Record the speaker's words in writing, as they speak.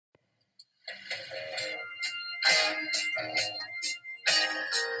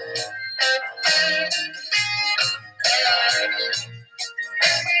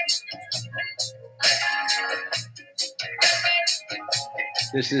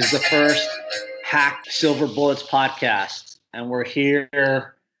This is the first Hack Silver Bullets podcast, and we're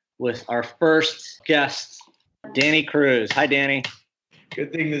here with our first guest, Danny Cruz. Hi, Danny.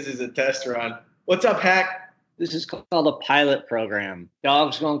 Good thing this is a test run. What's up, Hack? This is called a pilot program.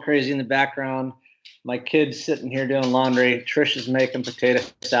 Dog's going crazy in the background. My kid's sitting here doing laundry. Trish is making potato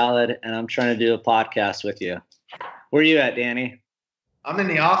salad, and I'm trying to do a podcast with you. Where are you at, Danny? I'm in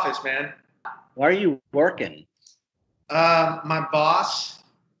the office, man. Why are you working? My boss,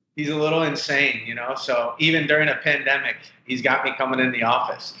 he's a little insane, so even during a pandemic, he's got me coming in the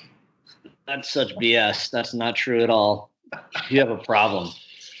office. That's such BS. That's not true at all. You have a problem.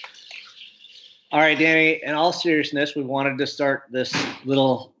 All right, Danny, in all seriousness, we wanted to start this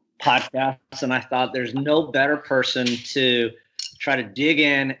little podcast, and I thought there's no better person to try to dig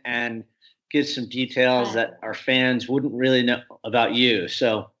in and get some details that our fans wouldn't really know about you.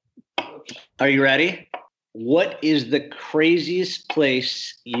 So are you ready? What is the craziest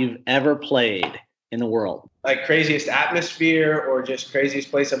place you've ever played in the world? Like craziest atmosphere or just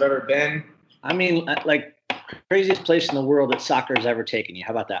craziest place I've ever been? I mean, like craziest place in the world that soccer has ever taken you.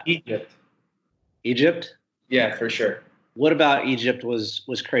 How about that? Egypt. Egypt? Yeah, for sure. What about Egypt was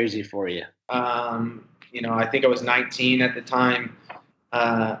crazy for you? I think I was 19 at the time,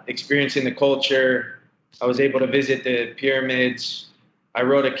 experiencing the culture. I was able to visit the pyramids. I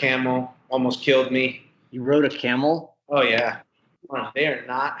rode a camel, almost killed me. You rode a camel? Oh, yeah. They are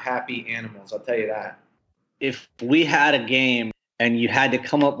not happy animals, I'll tell you that. If we had a game and you had to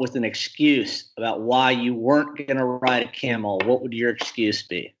come up with an excuse about why you weren't going to ride a camel, what would your excuse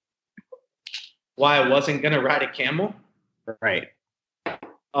be? Why I wasn't going to ride a camel? Right.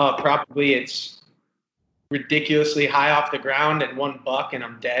 Probably it's ridiculously high off the ground and one buck and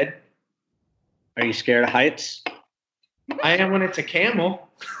I'm dead. Are you scared of heights? I am when it's a camel.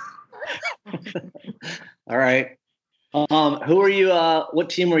 All right. Who are you? What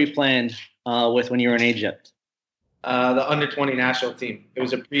team were you playing with when you were in Egypt? The under-20 national team. It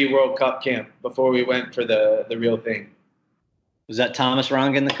was a pre-World Cup camp before we went for the real thing. Was that Thomas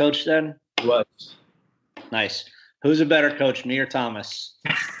Rongen the coach then? It was. Nice. Who's a better coach, me or Thomas?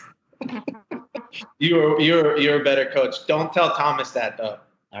 You're a better coach. Don't tell Thomas that though.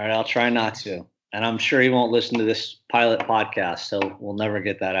 All right, I'll try not to. And I'm sure he won't listen to this pilot podcast, so we'll never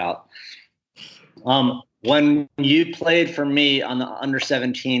get that out. When you played for me on the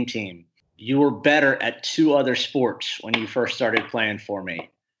under-17 team, you were better at two other sports when you first started playing for me.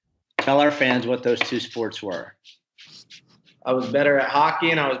 Tell our fans what those two sports were. I was better at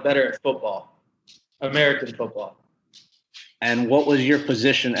hockey and I was better at football, American football. And what was your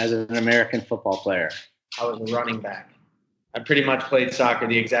position as an American football player? I was a running back. I pretty much played soccer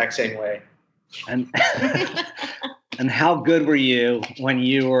the exact same way. And and how good were you when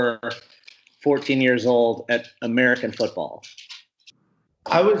you were 14 years old at American football?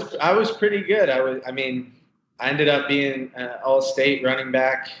 I was pretty good. I ended up being an all-state running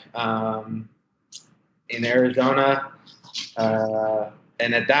back in Arizona.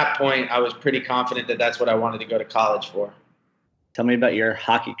 And at that point, I was pretty confident that that's what I wanted to go to college for. Tell me about your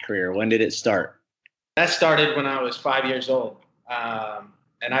hockey career. When did it start? That started when I was 5 years old.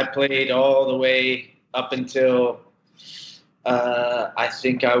 And I played all the way up until I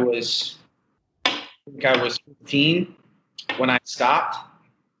think I was 15 when I stopped.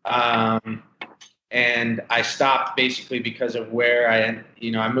 And I stopped basically because of where I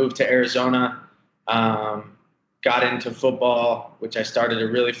moved to Arizona, got into football, which I started to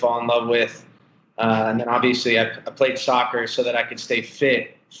really fall in love with. And then obviously I played soccer so that I could stay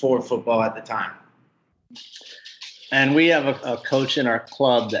fit for football at the time. And we have a coach in our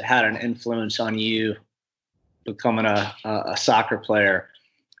club that had an influence on you becoming a soccer player.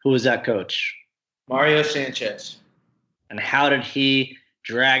 Who was that coach? Mario Sanchez. And how did he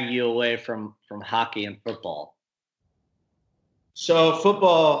drag you away from hockey and football? So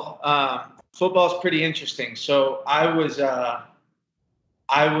football's pretty interesting. So I was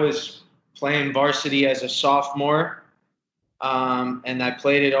playing varsity as a sophomore. And I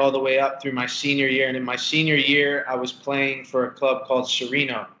played it all the way up through my senior year. And in my senior year, I was playing for a club called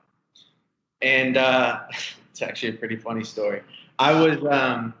Sereno. And it's actually a pretty funny story. I was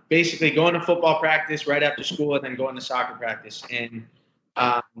basically going to football practice right after school and then going to soccer practice. And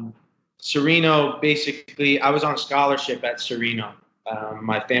Sereno, basically, I was on scholarship at Sereno.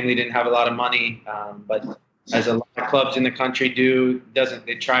 My family didn't have a lot of money, but as a lot of clubs in the country do,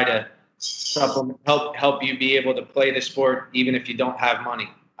 they try to supplement, help you be able to play the sport even if you don't have money.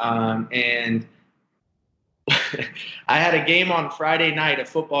 And I had a game on Friday night, a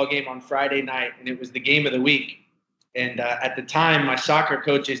football game on Friday night, and it was the game of the week. And at the time, my soccer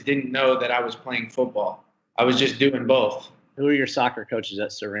coaches didn't know that I was playing football. I was just doing both. Who are your soccer coaches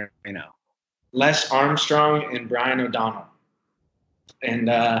at Sereno? Les Armstrong and Brian O'Donnell. And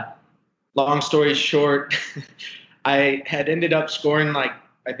long story short, I had ended up scoring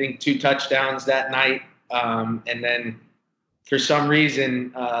I think 2 touchdowns that night. And then for some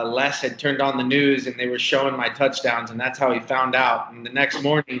reason, Les had turned on the news and they were showing my touchdowns, and that's how he found out. And the next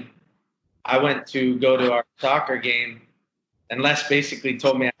morning, I went to go to our soccer game, and Les basically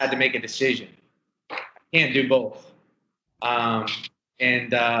told me I had to make a decision. I can't do both.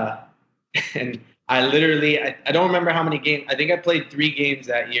 And I literally, I don't remember how many games. I think I played 3 games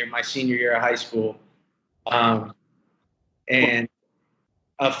that year, my senior year of high school, and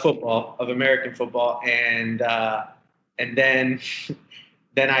of football, of American football, and then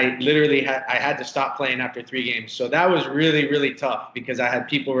I literally had to stop playing after 3 games. So that was really, really tough because I had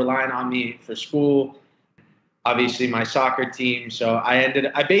people relying on me for school, obviously my soccer team. So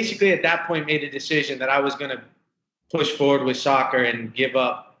I basically at that point made a decision that I was going to push forward with soccer and give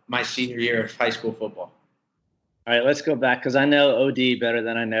up my senior year of high school football. All right, let's go back because I know OD better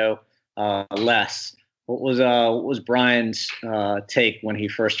than I know Les. What was Brian's take when he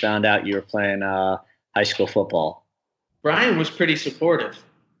first found out you were playing high school football? Brian was pretty supportive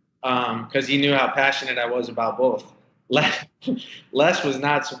because he knew how passionate I was about both. Les was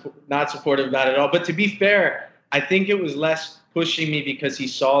not supportive about it at all. But to be fair, I think it was Les pushing me because he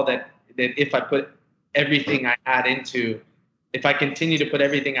saw that if I put everything I had into, if I continue to put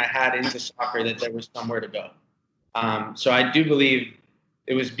everything I had into soccer, that there was somewhere to go. So I do believe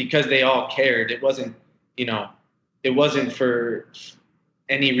it was because they all cared. It wasn't for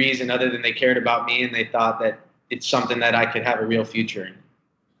any reason other than they cared about me and they thought that it's something that I could have a real future in.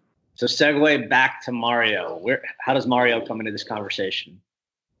 So segue back to Mario. How does Mario come into this conversation?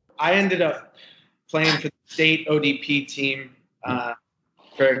 I ended up playing for the state ODP team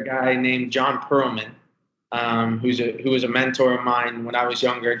for a guy named John Perlman, who was a mentor of mine when I was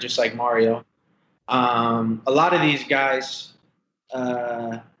younger, just like Mario. A lot of these guys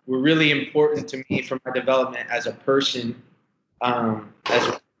were really important to me for my development as a person,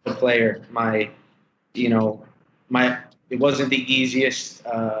 as a player. It wasn't the easiest.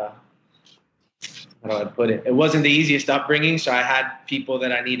 How do I put it? It wasn't the easiest upbringing, so I had people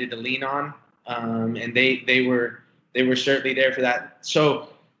that I needed to lean on, and they were certainly there for that. So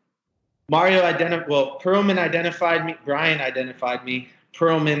Perlman identified me. Brian identified me.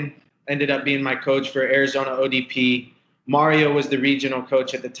 Perlman ended up being my coach for Arizona ODP. Mario was the regional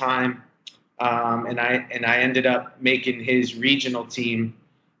coach at the time, and I ended up making his regional team.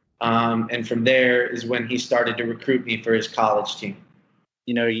 And from there is when he started to recruit me for his college team.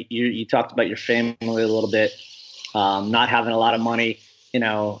 You talked about your family a little bit, not having a lot of money. I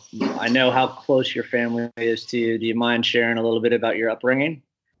know how close your family is to you. Do you mind sharing a little bit about your upbringing?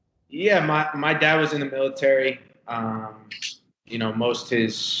 Yeah, my dad was in the military.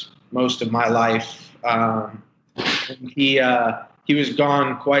 Most of my life. He was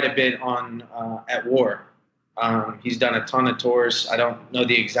gone quite a bit at war. He's done a ton of tours. I don't know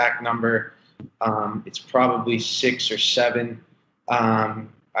the exact number. It's probably 6 or 7.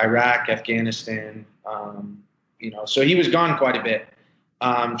 Iraq, Afghanistan. So he was gone quite a bit.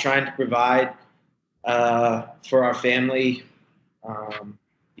 Trying to provide for our family,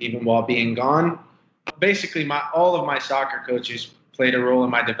 even while being gone. Basically, all of my soccer coaches played a role in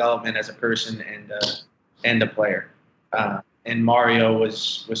my development as a person and a player. And Mario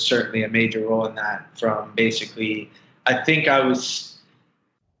was certainly a major role in that. From basically, I think I was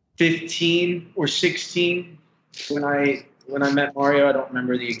 15 or 16 when I met Mario. I don't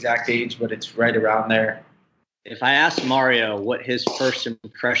remember the exact age, but it's right around there. If I asked Mario what his first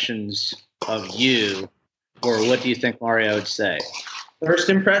impressions of you were, what do you think Mario would say? First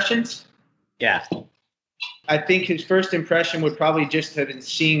impressions? Yeah. I think his first impression would probably just have been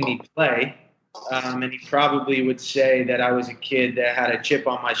seeing me play. And he probably would say that I was a kid that had a chip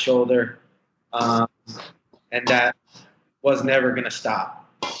on my shoulder, and that was never going to stop.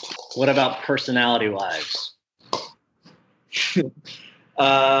 What about personality-wise?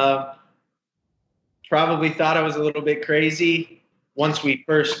 Probably thought I was a little bit crazy. Once we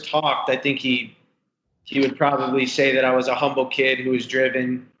first talked, I think he would probably say that I was a humble kid who was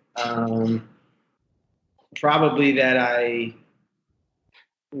driven. Probably that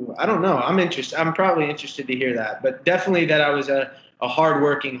I don't know. I'm probably interested to hear that, but definitely that I was a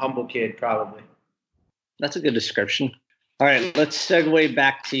hardworking, humble kid, probably. That's a good description. All right, let's segue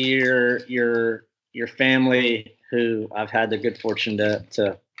back to your family, who I've had the good fortune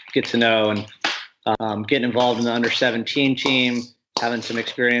to get to know, and getting involved in the under-17 team, having some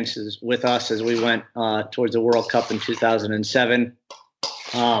experiences with us as we went towards the World Cup in 2007.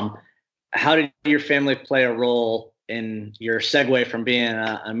 How did your family play a role in your segue from being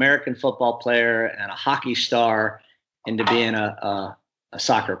an American football player and a hockey star into being a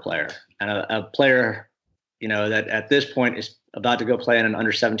soccer player and a player, that at this point is about to go play in an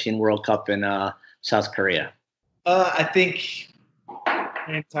under-17 World Cup in South Korea? I think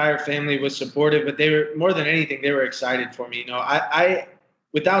my entire family was supportive, but they were, more than anything, they were excited for me. I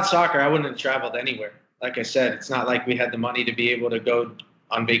without soccer, I wouldn't have traveled anywhere. Like I said, it's not like we had the money to be able to go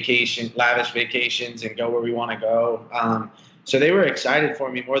on vacation, lavish vacations, and go where we want to go. So they were excited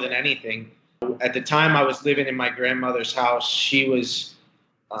for me more than anything. At the time, I was living in my grandmother's house. She was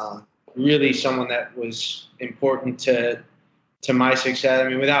really someone that was important to my success. I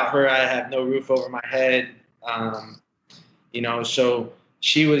mean, without her, I have no roof over my head. So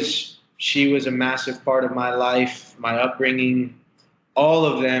she was a massive part of my life, my upbringing. All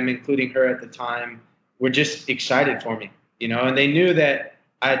of them, including her at the time, were just excited for me, and they knew that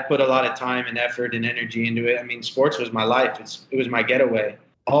I had put a lot of time and effort and energy into it. I mean, sports was my life. It was my getaway.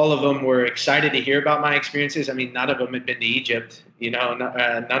 All of them were excited to hear about my experiences. I mean, none of them had been to Egypt, none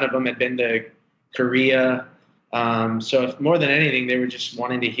of them had been to Korea. So if, more than anything, they were just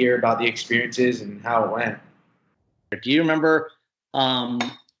wanting to hear about the experiences and how it went. Do you remember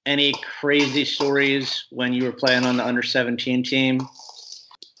any crazy stories when you were playing on the under-17 team?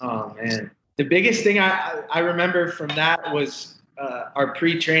 Oh, man. The biggest thing I remember from that was our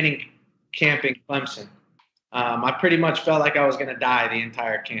pre-training camp in Clemson. I pretty much felt like I was going to die the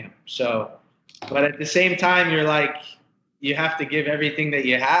entire camp. So, but at the same time, you're like, you have to give everything that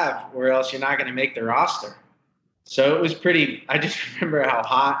you have or else you're not going to make the roster. So it was I just remember how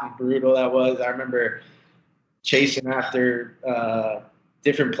hot and brutal that was. I remember chasing after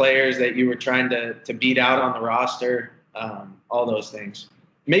different players that you were trying to beat out on the roster, all those things.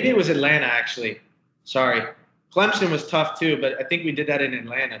 Maybe it was Atlanta, actually. Sorry. Clemson was tough, too, but I think we did that in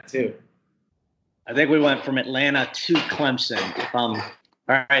Atlanta, too. I think we went from Atlanta to Clemson. All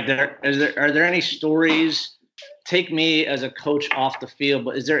right, are there any stories? Take me as a coach off the field,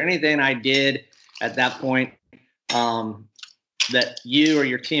 but is there anything I did at that point that you or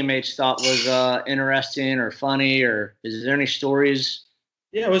your teammates thought was interesting or funny, or is there any stories?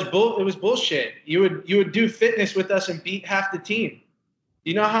 Yeah, it was bullshit. You would do fitness with us and beat half the team.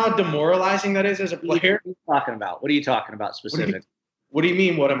 You know how demoralizing that is as a player? What are you talking about specifically? What do you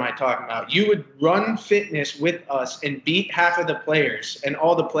mean, what am I talking about? You would run fitness with us and beat half of the players, and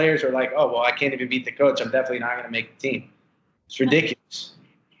all the players are like, oh, well, I can't even beat the coach. I'm definitely not going to make the team. It's ridiculous.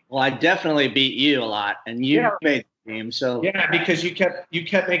 Well, I definitely beat you a lot, and you made the team. So yeah, because you kept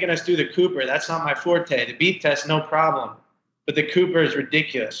making us do the Cooper. That's not my forte. The beat test, no problem. But the Cooper is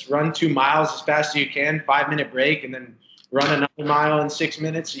ridiculous. Run 2 miles as fast as you can, 5-minute break, and then run another mile in 6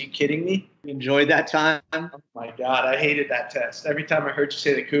 minutes. Are you kidding me? You enjoyed that time? Oh, my God. I hated that test. Every time I heard you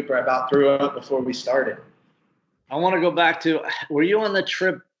say the Cooper, I about threw up before we started. I want to go back to, were you on the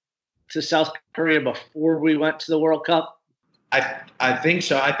trip to South Korea before we went to the World Cup? I think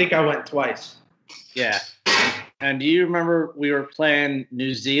so. I think I went twice. Yeah. And do you remember we were playing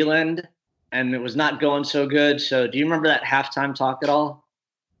New Zealand and it was not going so good? So do you remember that halftime talk at all?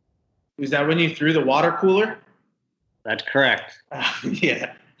 Was that when you threw the water cooler? That's correct.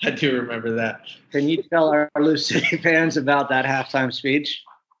 Yeah, I do remember that. Can you tell our Lou City fans about that halftime speech?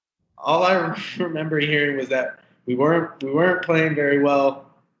 All I remember hearing was that we weren't playing very well,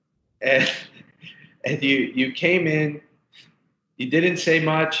 and you came in, you didn't say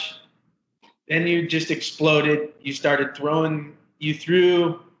much, then you just exploded. You started throwing. You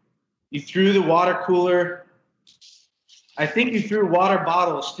threw the water cooler. I think you threw water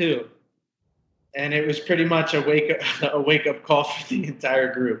bottles too. And it was pretty much a wake up call for the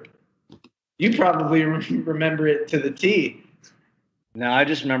entire group. You probably remember it to the T. No, I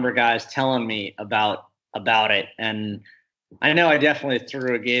just remember guys telling me about it, and I know I definitely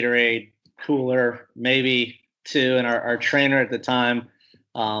threw a Gatorade cooler, maybe two, and our trainer at the time,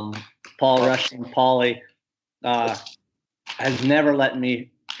 Paul Rushing, Paulie, has never let me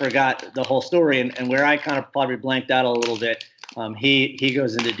forgot the whole story, and where I kind of probably blanked out a little bit, he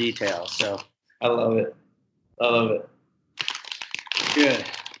goes into detail. So. I love it. Good.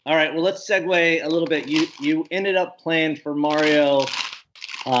 All right. Well, let's segue a little bit. You ended up playing for Mario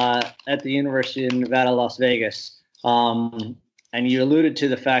at the University of Nevada, Las Vegas, and you alluded to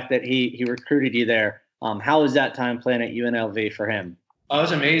the fact that he recruited you there. How was that time playing at UNLV for him? Oh, it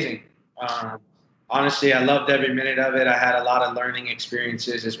was amazing. Honestly, I loved every minute of it. I had a lot of learning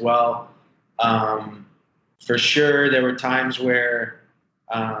experiences as well. For sure, there were times where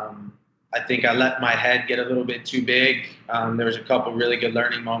I think I let my head get a little bit too big. There was a couple really good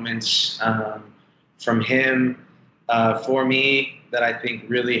learning moments from him for me that I think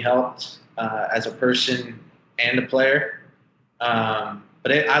really helped as a person and a player.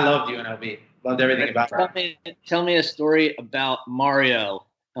 But I loved UNLV. Loved everything about it. Tell me a story about Mario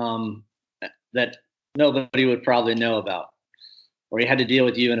that nobody would probably know about, or he had to deal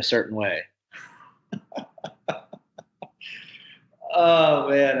with you in a certain way. Oh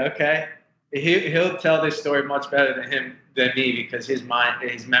man, okay. He'll tell this story much better than me because his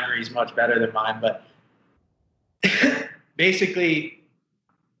memory is much better than mine. But basically,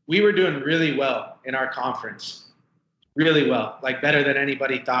 we were doing really well in our conference, really well, like better than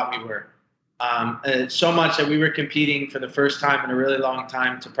anybody thought we were. So much that we were competing for the first time in a really long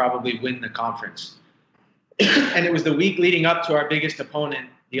time to probably win the conference. And it was the week leading up to our biggest opponent,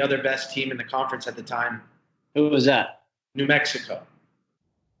 the other best team in the conference at the time. Who was that? New Mexico.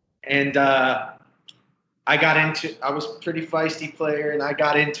 And I was a pretty feisty player, and I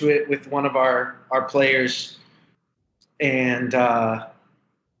got into it with one of our players. And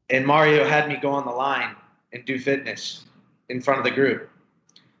Mario had me go on the line and do fitness in front of the group.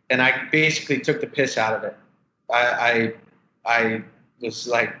 And I basically took the piss out of it. I was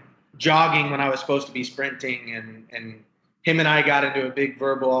like jogging when I was supposed to be sprinting, and him and I got into a big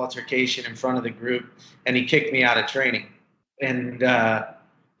verbal altercation in front of the group, and he kicked me out of training. And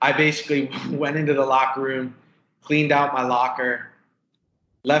I basically went into the locker room, cleaned out my locker,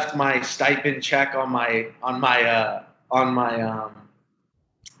 left my stipend check on my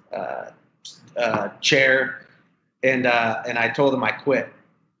chair, and I told him I quit.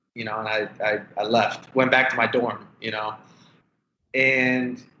 And I left, went back to my dorm,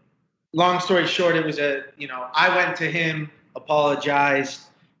 and long story short, it was I went to him, apologized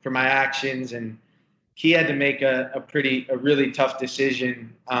for my actions, and he had to make a really tough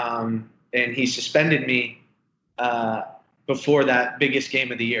decision. And he suspended me before that biggest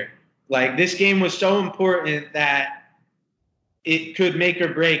game of the year. Like, this game was so important that it could make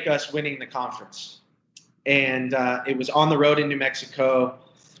or break us winning the conference. And it was on the road in New Mexico.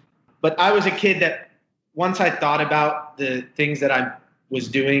 But I was a kid that once I thought about the things that I was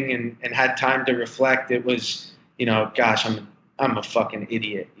doing and had time to reflect, it was, gosh, I'm a fucking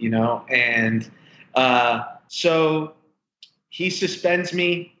idiot, And so he suspends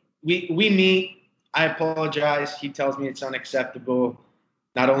me. We meet. I apologize. He tells me it's unacceptable,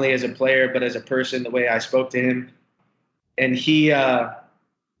 not only as a player but as a person, the way I spoke to him. And he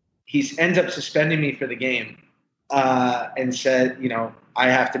ends up suspending me for the game and said, I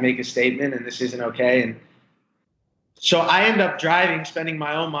have to make a statement, and this isn't okay. And so I end up driving, spending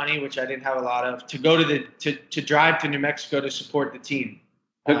my own money, which I didn't have a lot of, to go to drive to New Mexico to support the team.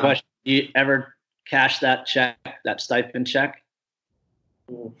 Good question. Do you ever cash that check, that stipend check?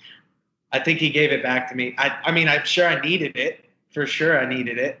 I think he gave it back to me. I mean, I'm sure I needed it. For sure I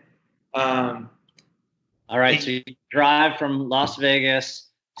needed it. All right. So you drive from Las Vegas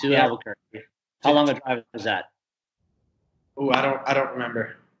to Albuquerque. How long a drive was that? Oh, I don't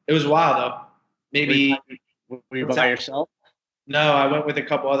remember. It was a while though. Maybe. Were you by yourself? No, I went with a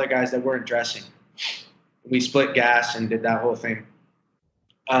couple other guys that weren't dressing. We split gas and did that whole thing.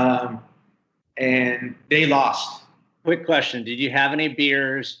 And they lost. Quick question. Did you have any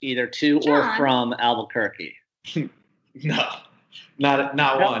beers either to or from Albuquerque? No, not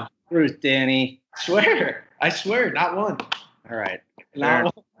one. Truth, Danny. I swear, not one. All right. Not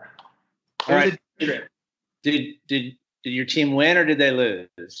one. All right. Did your team win or did they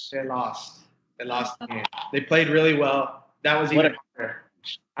lose? They lost. They lost the game. They played really well. That was even harder.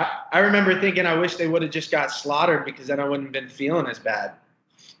 I remember thinking I wish they would have just got slaughtered because then I wouldn't have been feeling as bad.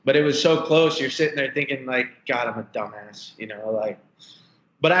 But it was so close. You're sitting there thinking, like, God, I'm a dumbass,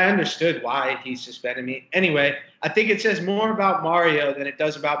 But I understood why he suspended me. Anyway, I think it says more about Mario than it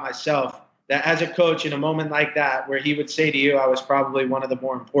does about myself. That as a coach in a moment like that, where he would say to you, I was probably one of the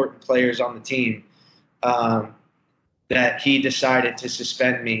more important players on the team, that he decided to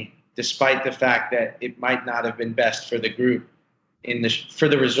suspend me, despite the fact that it might not have been best for the group, for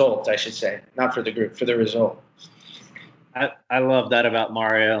the result, I should say, not for the group, for the result. I love that about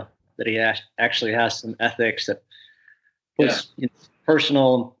Mario, that he actually has some ethics that puts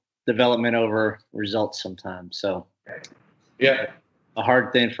personal development over results sometimes. So, a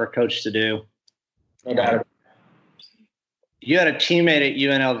hard thing for a coach to do. No doubt. You had a teammate at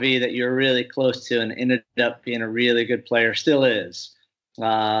UNLV that you were really close to and ended up being a really good player, still is.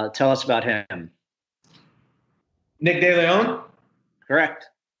 Tell us about him. Nick De Leon? Correct.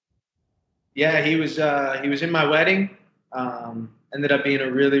 Yeah, he was in my wedding. Ended up being a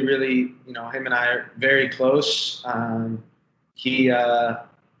really, really, him and I are very close.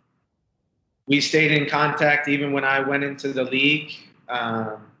 We stayed in contact even when I went into the league.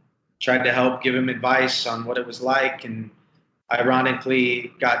 Tried to help give him advice on what it was like, and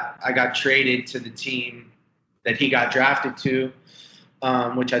ironically I got traded to the team that he got drafted to,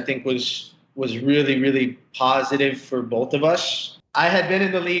 which I think was really, really positive for both of us. I had been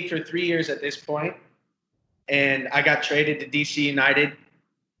in the league for 3 years at this point, and I got traded to DC United.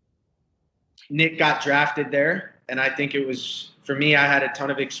 Nick got drafted there, and I think it was, for me, I had a ton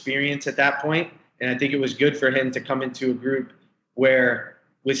of experience at that point, and I think it was good for him to come into a group where,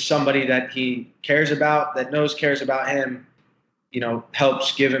 with somebody that he cares about, that knows cares about him,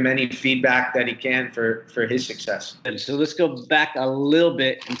 helps give him any feedback that he can for his success. So let's go back a little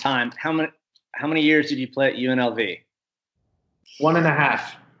bit in time. How many years did you play at UNLV? 1.5.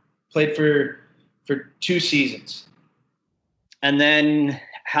 Played for 2 seasons. And then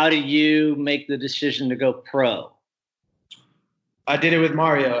how did you make the decision to go pro? I did it with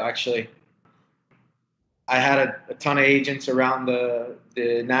Mario, actually. I had a ton of agents around the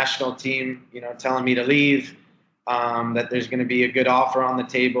national team, telling me to leave, that there's going to be a good offer on the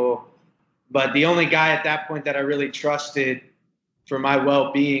table. But the only guy at that point that I really trusted for my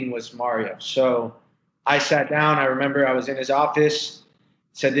well-being was Mario. So I sat down. I remember I was in his office,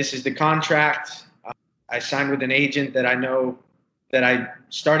 said, this is the contract. I signed with an agent that I know, that I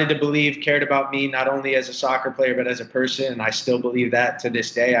started to believe cared about me, not only as a soccer player, but as a person. And I still believe that to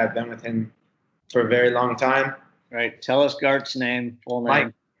this day. I've been with him for a very long time. Right. Tell us Gart's name, full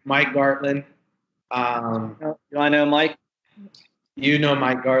name. Mike Gartland. Do I know Mike? You know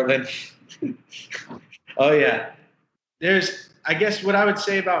Mike Gartland. Oh, yeah. I guess what I would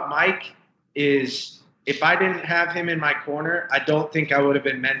say about Mike is, if I didn't have him in my corner, I don't think I would have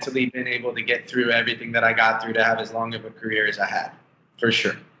been able to get through everything that I got through to have as long of a career as I had, for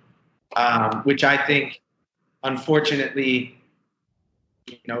sure. Which I think, unfortunately,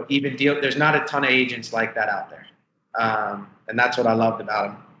 there's not a ton of agents like that out there. And that's what I loved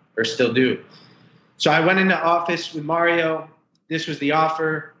about him, or still do. So I went into office with Mario. This was the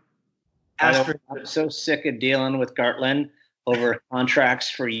offer. I'm so sick of dealing with Gartland over contracts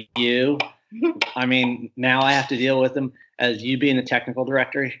for you. I mean, now I have to deal with him as you being the technical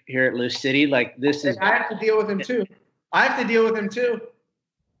director here at Loose City. Like, this is. I have to deal with him too.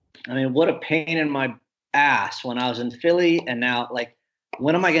 I mean, what a pain in my ass when I was in Philly, and now, like,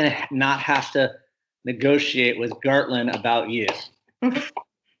 when am I going to not have to negotiate with Gartland about you?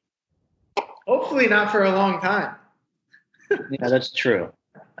 Hopefully not for a long time. Yeah, that's true.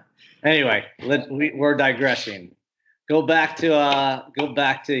 Anyway, we're digressing. Go back to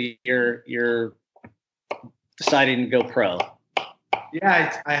your deciding to go pro.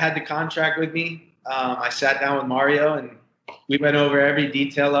 Yeah, I had the contract with me. I sat down with Mario and we went over every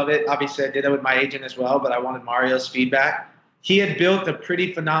detail of it. Obviously, I did it with my agent as well, but I wanted Mario's feedback. He had built a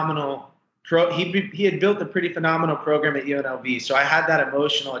pretty phenomenal he had built a pretty phenomenal program at UNLV. So I had that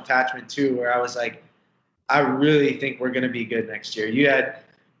emotional attachment too, where I was like, I really think we're going to be good next year. You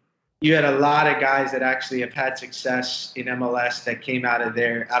had a lot of guys that actually have had success in MLS that came out of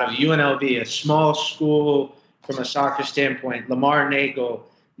UNLV, a small school from a soccer standpoint. Lamar Nagel,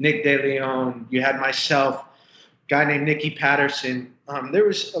 Nick De Leon. You had myself, a guy named Nicky Patterson. There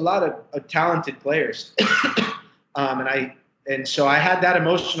was a lot of talented players. And so I had that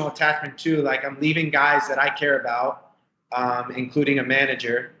emotional attachment too. Like, I'm leaving guys that I care about, including a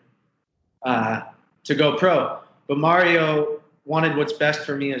manager, to go pro. But Mario wanted what's best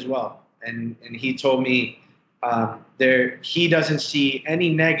for me as well. And he told me he doesn't see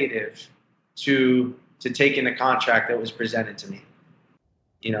any negative to taking the contract that was presented to me.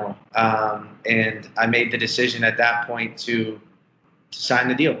 And I made the decision at that point to sign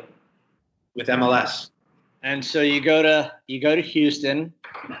the deal with MLS. And so you go to Houston.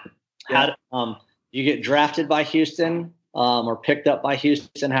 Yeah. You get drafted by Houston, or picked up by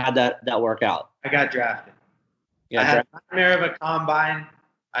Houston. How'd that work out? I got drafted. I had a nightmare of a combine.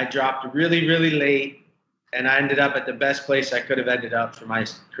 I dropped really, really late, and I ended up at the best place I could have ended up for my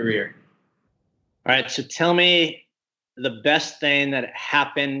career. All right. So tell me the best thing that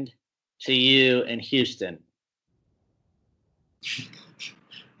happened to you in Houston.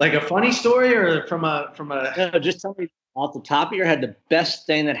 Like a funny story, or from a? No, just tell me off the top of your head the best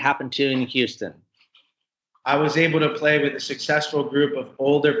thing that happened to you in Houston. I was able to play with a successful group of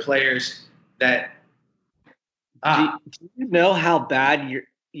older players that. Do you know how bad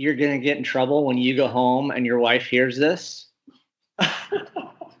you're going to get in trouble when you go home and your wife hears this?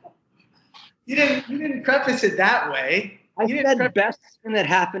 You didn't preface it that way. I said the best thing that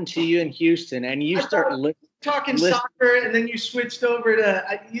happened to you in Houston, and you start talking soccer, and then you switched over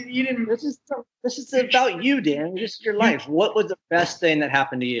to you didn't. This is about you, Dan. This is your life. What was the best thing that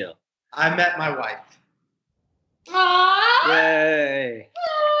happened to you? I met my wife. Aww. Yay!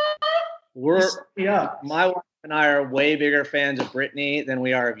 My wife and I are way bigger fans of Brittany than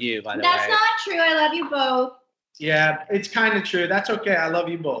we are of you. By the way, that's not true. I love you both. Yeah, it's kind of true. That's okay. I love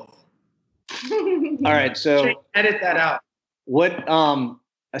you both. All right, so edit that out. What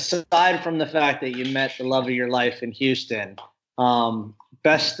aside from the fact that you met the love of your life in Houston,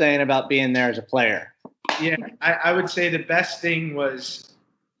 best thing about being there as a player? Yeah, I would say the best thing was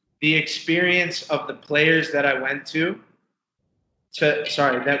the experience of the players that I went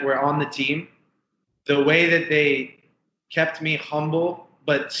that were on the team. The way that they kept me humble,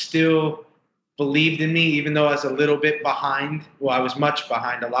 but still believed in me, even though I was a little bit behind. Well, I was much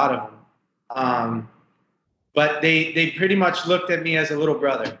behind a lot of them. But they pretty much looked at me as a little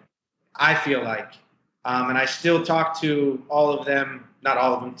brother, I feel like. And I still talk to all of them, not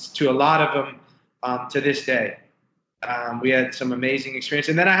all of them, to a lot of them to this day. We had some amazing experience.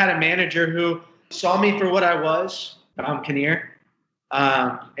 And then I had a manager who saw me for what I was, Kinnear,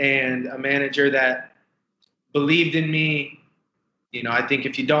 and a manager that believed in me. You know, I think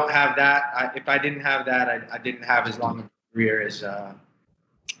if you don't have that, if I didn't have that, I didn't have as long a career as I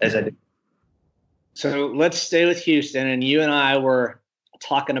did. So let's stay with Houston. And you and I were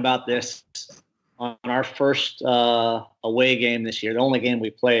talking about this on our first away game this year, the only game we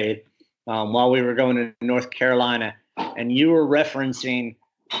played while we were going to North Carolina. And you were referencing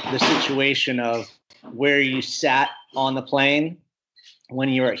the situation of where you sat on the plane when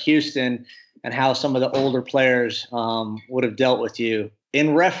you were at Houston and how some of the older players would have dealt with you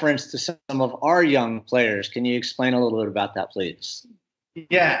in reference to some of our young players. Can you explain a little bit about that, please?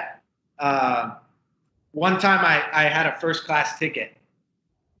 Yeah. One time I had a first class ticket.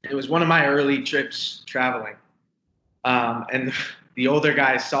 It was one of my early trips traveling. And the older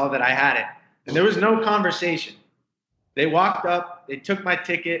guys saw that I had it. And there was no conversation. They walked up, they took my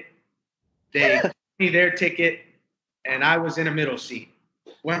ticket, they gave me their ticket, and I was in a middle seat.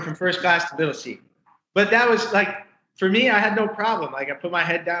 Went from first class to middle seat. But that was like, for me, I had no problem. Like, I put my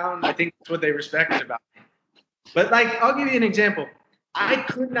head down. I think that's what they respected about me. But like, I'll give you an example. I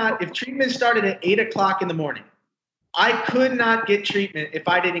could not, if treatment started at 8 o'clock in the morning, I could not get treatment if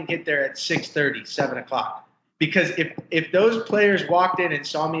I didn't get there at 6:30, 7 o'clock. Because if those players walked in and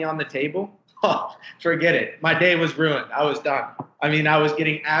saw me on the table, forget it. My day was ruined. I was done. I mean, I was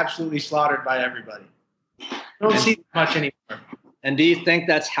getting absolutely slaughtered by everybody. Don't see much anymore. And do you think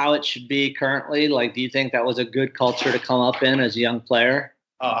that's how it should be currently? Like, do you think that was a good culture to come up in as a young player?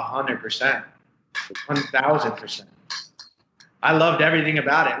 100%. 1,000%. I loved everything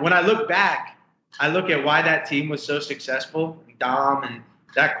about it. When I look back, I look at why that team was so successful. Dom and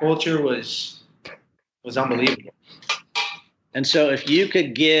that culture was unbelievable. And so if you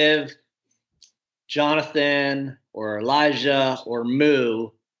could give Jonathan or Elijah or Moo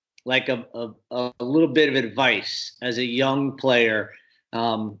like a little bit of advice as a young player,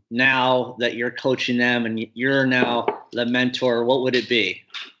 now that you're coaching them and you're now the mentor, what would it be?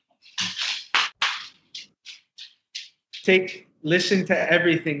 Listen to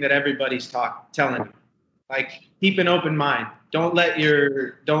everything that everybody's telling you. Like, keep an open mind. Don't let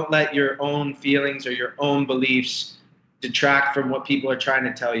your own feelings or your own beliefs detract from what people are trying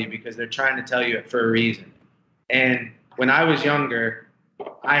to tell you, because they're trying to tell you it for a reason. And when I was younger,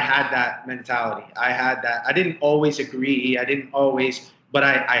 I had that mentality. I had that. I didn't always agree. But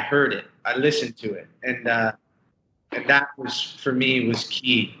I heard it. I listened to it. And that was, for me, was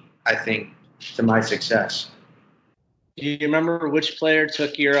key, I think, to my success. Do you remember which player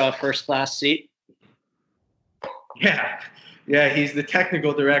took your first class seat? Yeah. He's the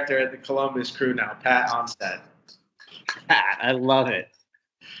technical director at the Columbus Crew now, Pat Onstad. I love it.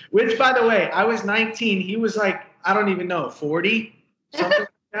 Which, by the way, I was 19. He was like, I don't even know, 40, something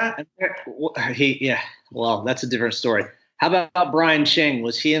like that. Well, that's a different story. How about Brian Ching?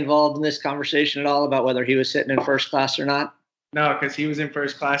 Was he involved in this conversation at all about whether he was sitting in first class or not? No, because he was in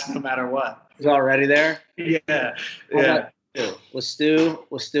first class no matter what. He was already there? Yeah. Was Stu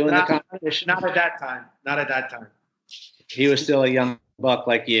in the competition? Not at that time. He was still a young buck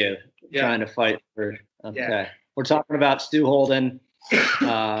like you, trying to fight for. Okay. Yeah. We're talking about Stu Holden,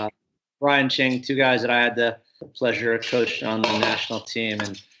 Brian Ching, two guys that I had the pleasure of coaching on the national team.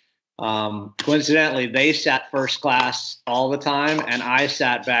 And coincidentally, they sat first class all the time, and I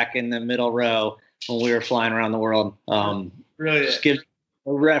sat back in the middle row when we were flying around the world. Really? Just give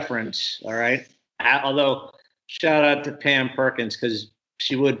a reference, all right? Although, shout out to Pam Perkins, because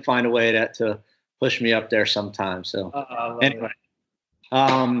she would find a way to push me up there sometimes. So anyway,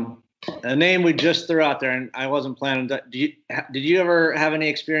 a name we just threw out there, and I wasn't planning to. Did you ever have any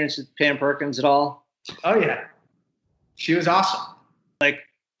experience with Pam Perkins at all? Oh yeah, she was awesome. Like,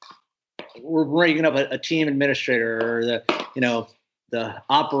 we're bringing up a team administrator or the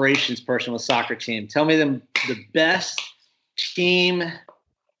operations person with soccer team. Tell me the best team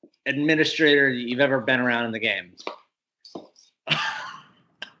administrator you've ever been around in the game?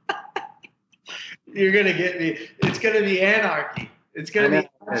 You're going to get me. It's going to be anarchy. It's going to be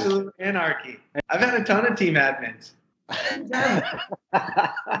absolute anarchy. I've had a ton of team admins.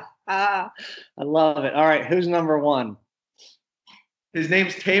 I love it. All right, who's number one? His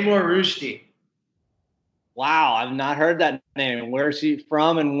name's Taimur Rushdie. Wow, I've not heard that name. Where's he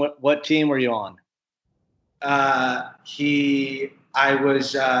from, and what team were you on? I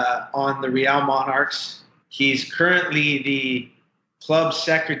was on the Real Monarchs. He's currently the club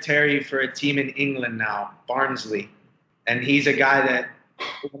secretary for a team in England now, Barnsley. And he's a guy that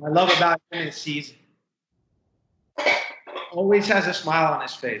what I love about him is he's always has a smile on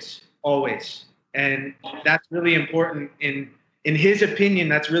his face, always. And that's really important in his opinion.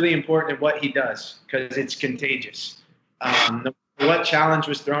 That's really important in what he does because it's contagious. What challenge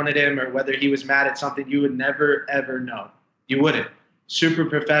was thrown at him or whether he was mad at something, you would never, ever know. You wouldn't. Super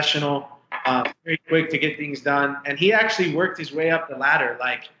professional, very quick to get things done. And he actually worked his way up the ladder.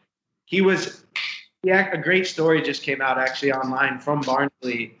 Like a great story just came out actually online from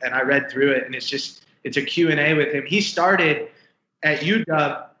Barnsley, and I read through it, and it's a Q&A with him. He started at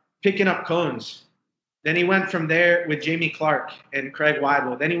UW picking up cones. Then he went from there with Jamie Clark and Craig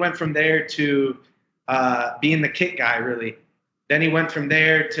Weibel. Then he went from there to being the kit guy, really. Then he went from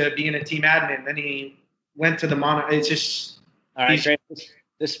there to being a team admin. Then he went to the mono. It's just all right. Great.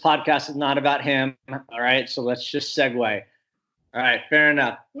 This podcast is not about him. All right, so let's just segue. All right, fair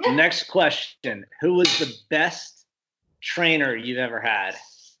enough. Yeah. Next question: who was the best trainer you've ever had?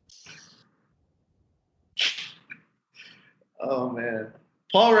 Oh man,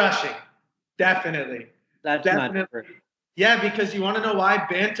 Paul Rushing, definitely. That's definitely. Not true. Yeah, because you want to know why?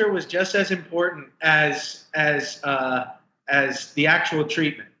 Banter was just as important as the actual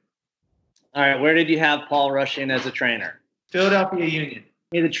treatment. All right, where did you have Paul Rushing as a trainer? Philadelphia Union.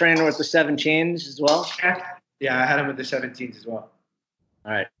 You the trainer with the 17s as well? Yeah, I had him with the 17s as well.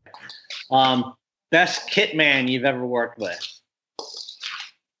 All right. Best kit man you've ever worked with?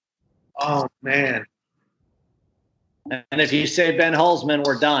 Oh, man. And if you say Ben Holzman,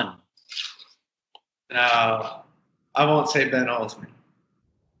 we're done. No, I won't say Ben Holzman.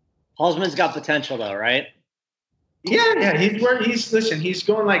 Holzman's got potential, though, right? Yeah. He's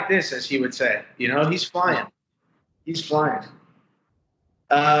going like this, as he would say. You know, he's flying. He's flying.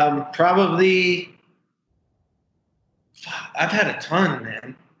 Probably. I've had a ton,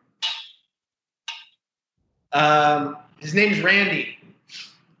 man. His name's Randy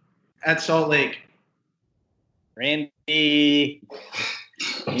at Salt Lake. Randy.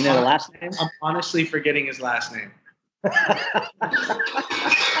 You know the last name? I'm honestly forgetting his last name.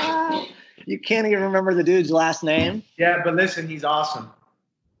 You can't even remember the dude's last name? Yeah, but listen, he's awesome.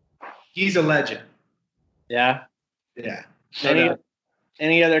 He's a legend. Yeah? Yeah.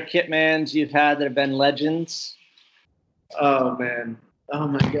 Any other kitmans you've had that have been legends? Oh, man. Oh,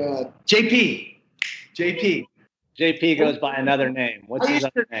 my God. JP. JP goes by another name. What's his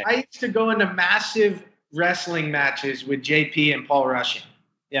other name? I used to go into massive wrestling matches with JP and Paul Rushing.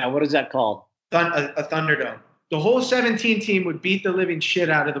 Yeah, what is that called? A Thunderdome. The whole 17 team would beat the living shit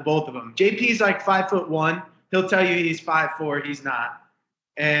out of the both of them. JP's like 5'1". He'll tell you he's 5'4". He's not.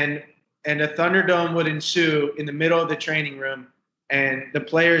 And a Thunderdome would ensue in the middle of the training room, and the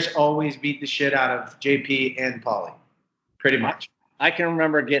players always beat the shit out of JP and Paulie, pretty much. I can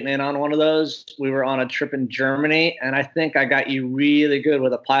remember getting in on one of those. We were on a trip in Germany, and I think I got you really good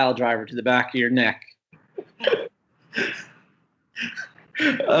with a pile driver to the back of your neck.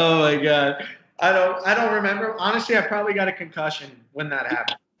 Oh my God. I don't remember. Honestly, I probably got a concussion when that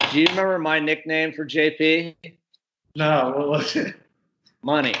happened. Do you remember my nickname for JP? No, what was it?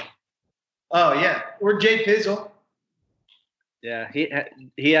 Money. Oh yeah, or Jay Pizzle. Yeah,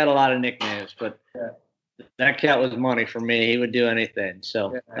 he had a lot of nicknames, but that cat was money for me. He would do anything.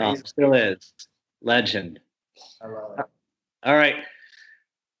 So still is legend. I love it. All right.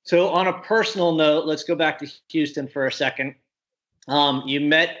 So on a personal note, let's go back to Houston for a second. You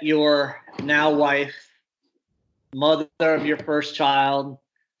met your now wife, mother of your first child.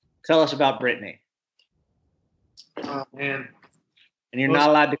 Tell us about Brittany. Oh, man. And you're not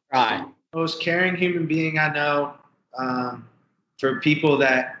allowed to cry. Most caring human being I know. For people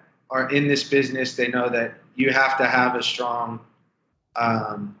that are in this business, they know that you have to have a strong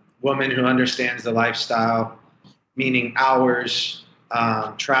woman who understands the lifestyle, meaning hours,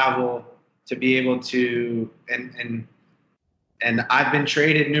 travel, to be able to and I've been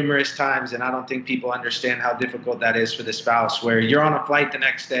traded numerous times, and I don't think people understand how difficult that is for the spouse, where you're on a flight the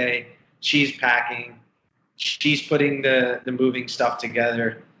next day, she's packing, she's putting the moving stuff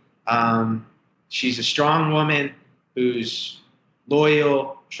together. She's a strong woman who's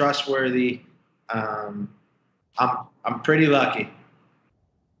loyal, trustworthy. I'm pretty lucky.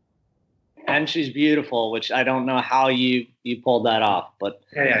 And she's beautiful, which I don't know how you pulled that off, but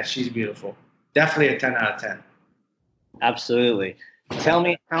Yeah, she's beautiful. Definitely a 10 out of 10. Absolutely. Tell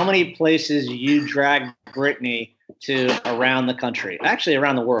me how many places you dragged Brittany to around the country, actually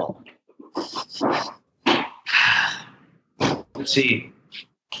around the world. Let's see.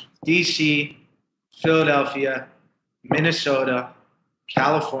 DC, Philadelphia, Minnesota,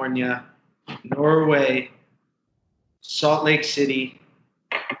 California, Norway, Salt Lake City,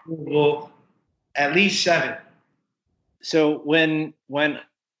 Louisville, at least 7. So when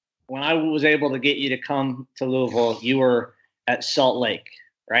I was able to get you to come to Louisville, you were at Salt Lake,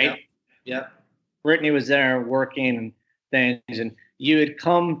 right? Yep. Brittany was there working things, and you had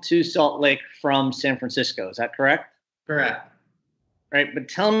come to Salt Lake from San Francisco. Is that correct? Correct. Right. But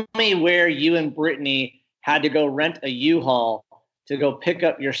tell me where you and Brittany had to go rent a U-Haul to go pick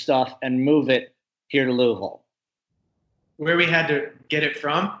up your stuff and move it here to Louisville. Where we had to get it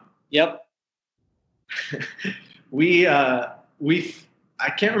from? Yep. I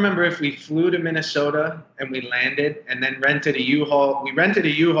can't remember if we flew to Minnesota and we landed and then rented a U-Haul. We rented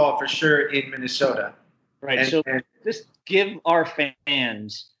a U-Haul for sure in Minnesota. Right. And just give our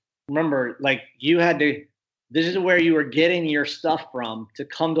fans, remember, like you had to, this is where you were getting your stuff from to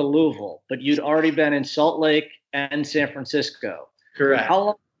come to Louisville, but you'd already been in Salt Lake and San Francisco. Correct. How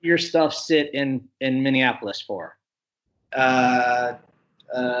long did your stuff sit in Minneapolis for?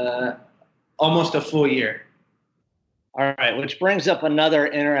 Almost a full year. All right, which brings up another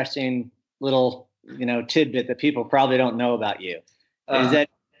interesting little, tidbit that people probably don't know about you, is that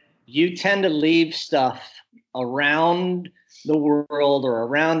you tend to leave stuff around the world or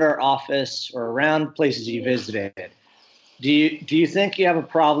around our office or around places you visited. Do you think you have a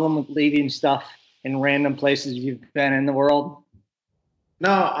problem with leaving stuff in random places you've been in the world?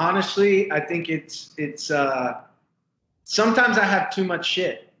 No, honestly, I think it's sometimes I have too much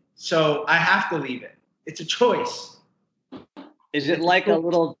shit, so I have to leave it. It's a choice. Is it like a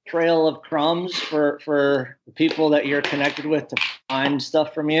little trail of crumbs for the people that you're connected with to find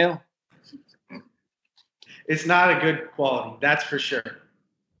stuff from you? It's not a good quality, that's for sure.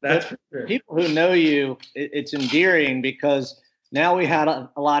 That's for sure. People who know you, it's endearing because now we had a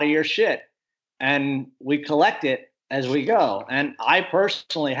lot of your shit and we collect it as we go. And I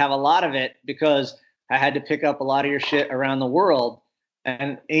personally have a lot of it because I had to pick up a lot of your shit around the world.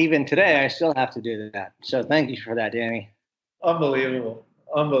 And even today, I still have to do that. So thank you for that, Danny. Unbelievable.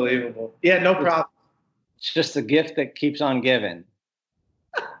 Yeah, no problem. It's just a gift that keeps on giving.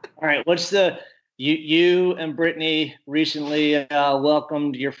 All right. You and Brittany recently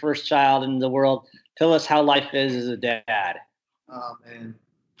welcomed your first child into the world. Tell us how life is as a dad. Oh, man.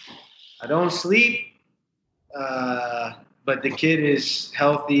 I don't sleep, but the kid is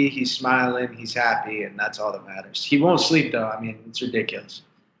healthy. He's smiling. He's happy, and that's all that matters. He won't sleep, though. I mean, it's ridiculous.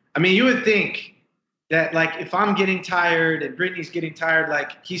 I mean, you would think that, like, if I'm getting tired and Brittany's getting tired,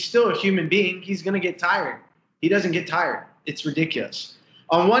 like, he's still a human being. He's going to get tired. He doesn't get tired. It's ridiculous.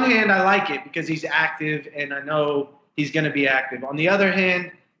 On one hand, I like it because he's active and I know he's going to be active. On the other hand,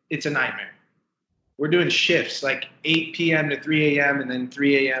 it's a nightmare. We're doing shifts like 8 p.m. to 3 a.m. and then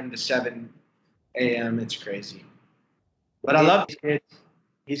 3 a.m. to 7 a.m. It's crazy. But I love the kid.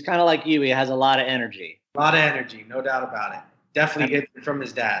 He's kind of like you. He has a lot of energy. A lot of energy, no doubt about it. Definitely gets it from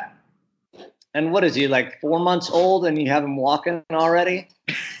his dad. And what is he, like 4 months old and you have him walking already?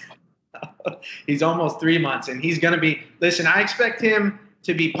 He's almost 3 months and he's going to be, listen, I expect him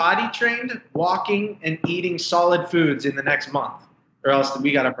to be potty trained, walking, and eating solid foods in the next month, or else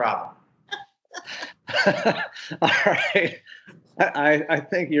we got a problem. All right. I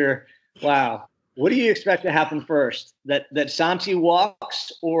think wow. What do you expect to happen first? That Santi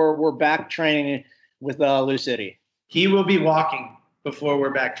walks or we're back training with Lou City? He will be walking before we're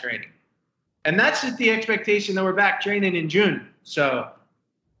back training. And that's the expectation that we're back training in June. So.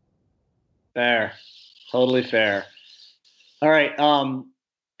 Fair. Totally fair. All right.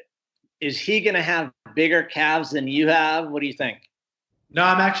 Is he going to have bigger calves than you have? What do you think? No,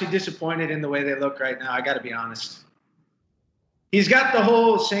 I'm actually disappointed in the way they look right now. I got to be honest. He's got the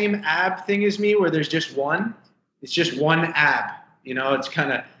whole same ab thing as me where there's just one. It's just one ab. It's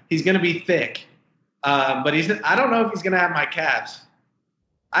kind of, he's going to be thick. But I don't know if he's going to have my calves.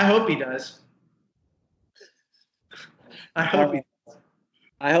 I hope he does. I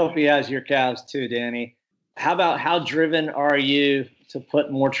hope he has your calves too, Danny. How driven are you to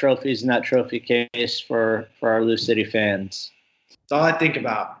put more trophies in that trophy case for our Lou City fans? That's all I think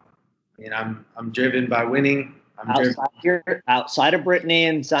about. I mean, I'm driven by winning. Outside of Brittany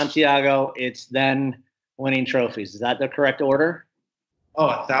and Santiago, it's then winning trophies. Is that the correct order?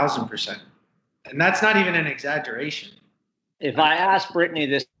 Oh, 1,000%. And that's not even an exaggeration. If I asked Brittany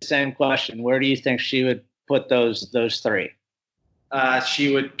this same question, where do you think she would put those three?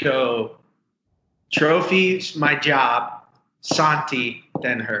 She would go trophies, my job, Santi,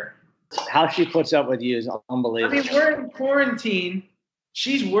 then her. How she puts up with you is unbelievable. I mean, we're in quarantine.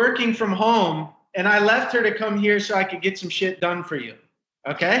 She's working from home, and I left her to come here so I could get some shit done for you.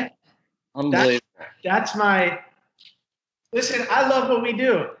 Okay? Unbelievable. That's my – listen, I love what we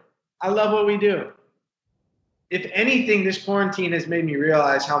do. I love what we do. If anything, this quarantine has made me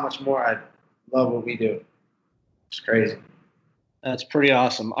realize how much more I love what we do. It's crazy. That's pretty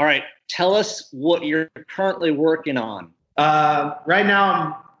awesome. All right. Tell us what you're currently working on. Right now,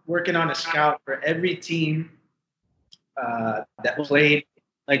 I'm working on a scout for every team that played.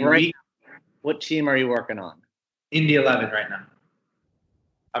 Like right now, what team are you working on? Indy 11 right now.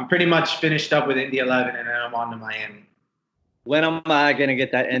 I'm pretty much finished up with Indy 11, and then I'm on to Miami. When am I going to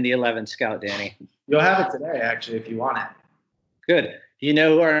get that Indy 11 scout, Danny? You'll have it today, actually, if you want it. Good. Do you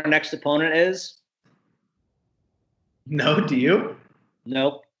know who our next opponent is? No, do you?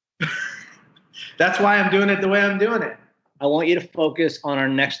 Nope. That's why I'm doing it the way I'm doing it. I want you to focus on our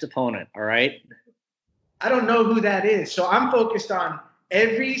next opponent, all right? I don't know who that is. So I'm focused on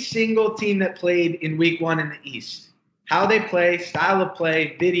every single team that played in week 1 in the East. How they play, style of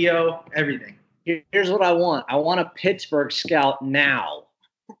play, video, everything. Here's what I want. I want a Pittsburgh scout now.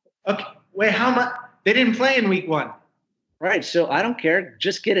 Okay. Wait, how much? They didn't play in week 1. Right. So I don't care.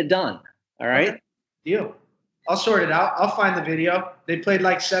 Just get it done. All right. Okay. Deal. I'll sort it out. I'll find the video. They played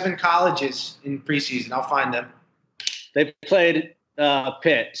like 7 colleges in preseason. I'll find them. They played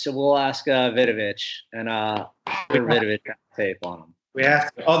Pitt, so we'll ask Vidovich and Vidovich tape on them. We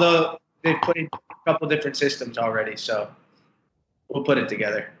have to. Although they've played a couple different systems already, so we'll put it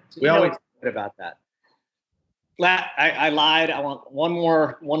together. We always good about that. I lied. I want one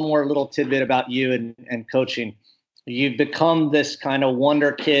more little tidbit about you and coaching. You've become this kind of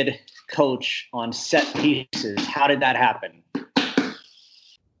wonder kid coach on set pieces. How did that happen?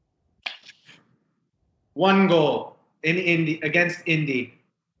 1 goal in Indy against Indy,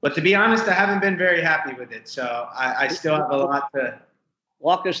 but to be honest, I haven't been very happy with it. So I still have a lot to.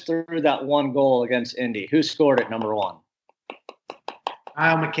 Walk us through that 1 goal against Indy. Who scored it? Number 1.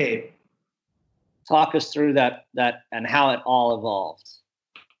 Kyle McCabe. Talk us through that and how it all evolved.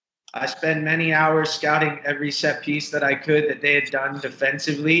 I spent many hours scouting every set piece that I could that they had done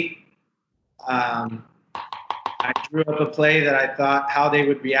defensively. I drew up a play that I thought how they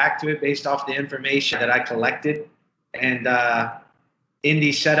would react to it based off the information that I collected. And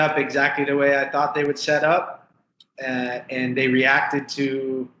Indy set up exactly the way I thought they would set up. And they reacted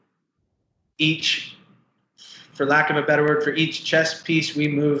to each, for lack of a better word, for each chess piece we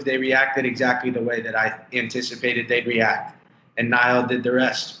moved, they reacted exactly the way that I anticipated they'd react. And Niall did the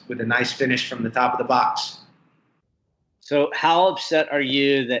rest with a nice finish from the top of the box. So how upset are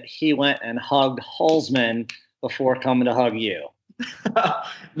you that he went and hugged Holzman before coming to hug you?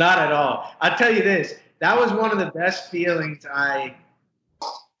 Not at all. I'll tell you this. That was one of the best feelings I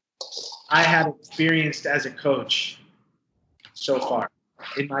had experienced as a coach so far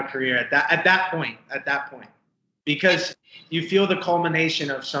in my career at that point. Because you feel the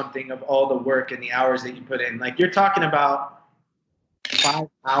culmination of something, of all the work and the hours that you put in. Like, you're talking about 5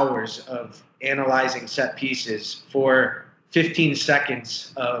 hours of analyzing set pieces for 15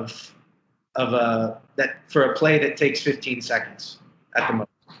 seconds of that for a play that takes 15 seconds at the most.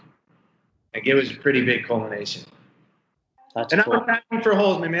 Like, it was a pretty big culmination. That's and cool. I'm happy for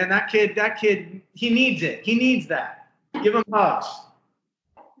Holzman, man. That kid, he needs it. He needs that. Give him hugs.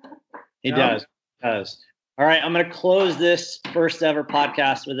 He does. All right, I'm going to close this first ever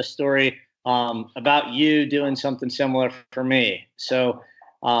podcast with a story about you doing something similar for me. So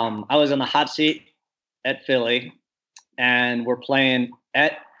I was on the hot seat at Philly, and we're playing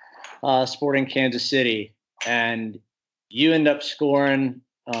at Sporting Kansas City, and you end up scoring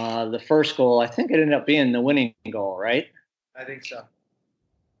the first goal. I think it ended up being the winning goal, right? I think so.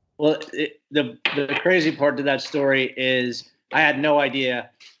 Well, the crazy part to that story is I had no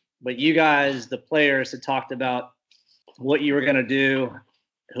idea, but you guys, the players, had talked about what you were going to do,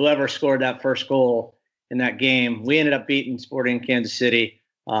 whoever scored that first goal in that game. We ended up beating Sporting Kansas City.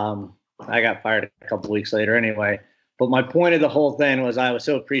 I got fired a couple weeks later anyway. But my point of the whole thing was I was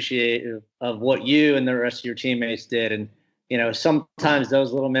so appreciative of what you and the rest of your teammates did. And, you know, sometimes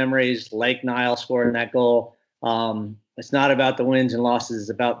those little memories, like Niall scoring that goal, it's not about the wins and losses. It's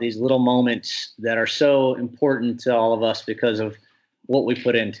about these little moments that are so important to all of us because of what we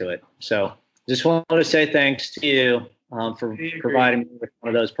put into it. So just wanted to say thanks to you for providing me with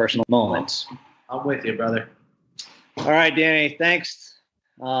one of those personal moments. I'm with you, brother. All right, Danny, thanks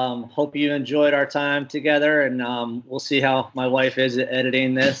Hope you enjoyed our time together, and we'll see how my wife is at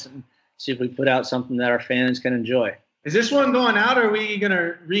editing this and see if we put out something that our fans can enjoy. Is this one going out, or are we going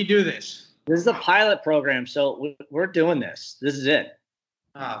to redo this? This is a pilot program, so we're doing this. This is it.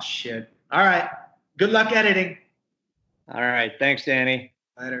 Oh, shit. All right. Good luck editing. All right. Thanks, Danny.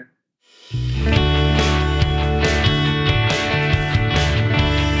 Later.